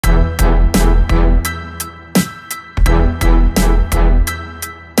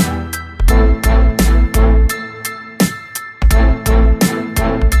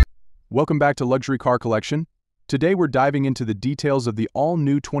Welcome back to Luxury Car Collection. Today we're diving into the details of the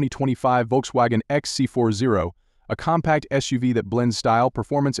all-new 2025 Volkswagen XC40, a compact SUV that blends style,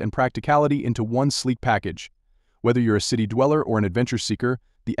 performance, and practicality into one sleek package. Whether you're a city dweller or an adventure seeker,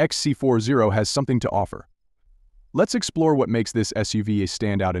 the XC40 has something to offer. Let's explore what makes this SUV a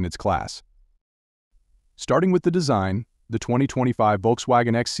standout in its class. Starting with the design, the 2025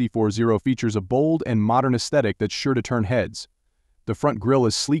 Volkswagen XC40 features a bold and modern aesthetic that's sure to turn heads. The front grille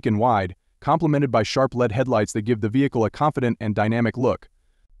is sleek and wide, complemented by sharp LED headlights that give the vehicle a confident and dynamic look.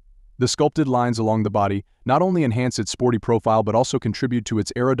 The sculpted lines along the body not only enhance its sporty profile but also contribute to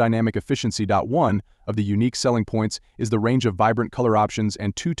its aerodynamic efficiency. One of the unique selling points is the range of vibrant color options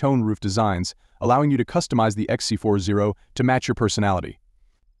and two-tone roof designs, allowing you to customize the XC40 to match your personality.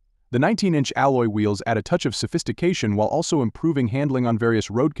 The 19-inch alloy wheels add a touch of sophistication while also improving handling on various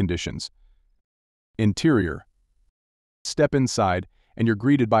road conditions. Interior. Step inside, and you're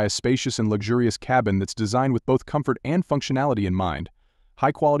greeted by a spacious and luxurious cabin that's designed with both comfort and functionality in mind.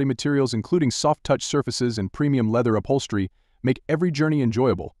 High-quality materials including soft-touch surfaces and premium leather upholstery make every journey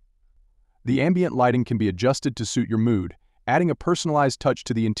enjoyable. The ambient lighting can be adjusted to suit your mood, adding a personalized touch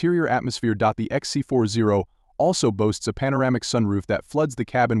to the interior atmosphere. The XC40 also boasts a panoramic sunroof that floods the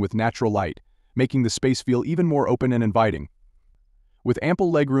cabin with natural light, making the space feel even more open and inviting. With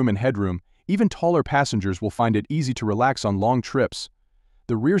ample legroom and headroom, even taller passengers will find it easy to relax on long trips.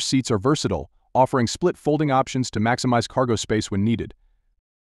 The rear seats are versatile, offering split folding options to maximize cargo space when needed.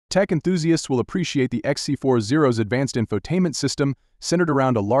 Tech enthusiasts will appreciate the XC40's advanced infotainment system centered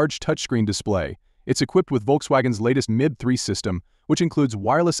around a large touchscreen display. It's equipped with Volkswagen's latest MIB 3 system, which includes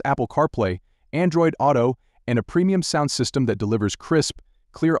wireless Apple CarPlay, Android Auto, and a premium sound system that delivers crisp,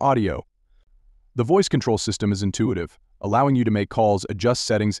 clear audio. The voice control system is intuitive, allowing you to make calls, adjust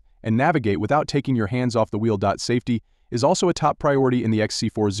settings, and navigate without taking your hands off the wheel. Safety is also a top priority in the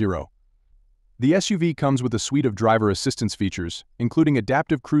XC40. The SUV comes with a suite of driver assistance features, including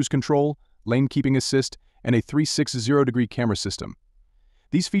adaptive cruise control, lane keeping assist, and a 360-degree camera system.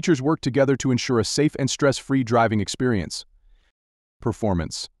 These features work together to ensure a safe and stress-free driving experience.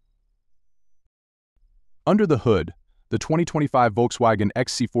 Performance. Under the hood, the 2025 Volkswagen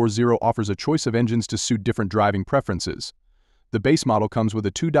XC40 offers a choice of engines to suit different driving preferences. The base model comes with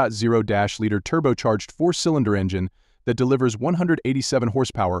a 2.0-liter turbocharged four-cylinder engine that delivers 187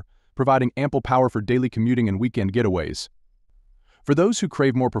 horsepower, providing ample power for daily commuting and weekend getaways. For those who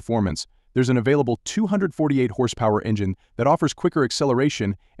crave more performance, there's an available 248 horsepower engine that offers quicker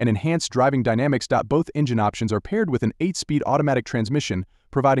acceleration and enhanced driving dynamics. Both engine options are paired with an 8-speed automatic transmission,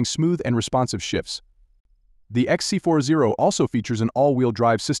 providing smooth and responsive shifts. The XC40 also features an all-wheel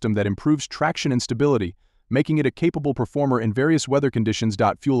drive system that improves traction and stability, making it a capable performer in various weather conditions.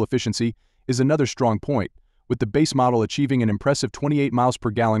 Fuel efficiency is another strong point, with the base model achieving an impressive 28 miles per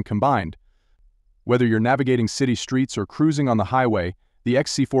gallon combined. Whether you're navigating city streets or cruising on the highway, the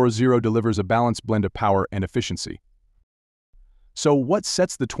XC40 delivers a balanced blend of power and efficiency. So what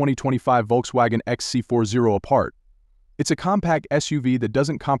sets the 2025 Volkswagen XC40 apart? It's a compact SUV that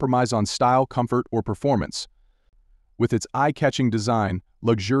doesn't compromise on style, comfort, or performance. With its eye-catching design,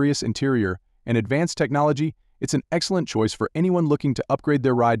 luxurious interior, and advanced technology, it's an excellent choice for anyone looking to upgrade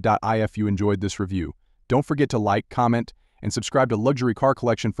their ride. If you enjoyed this review, don't forget to like, comment, and subscribe to Luxury Car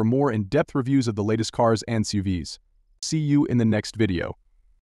Collection for more in-depth reviews of the latest cars and SUVs. See you in the next video.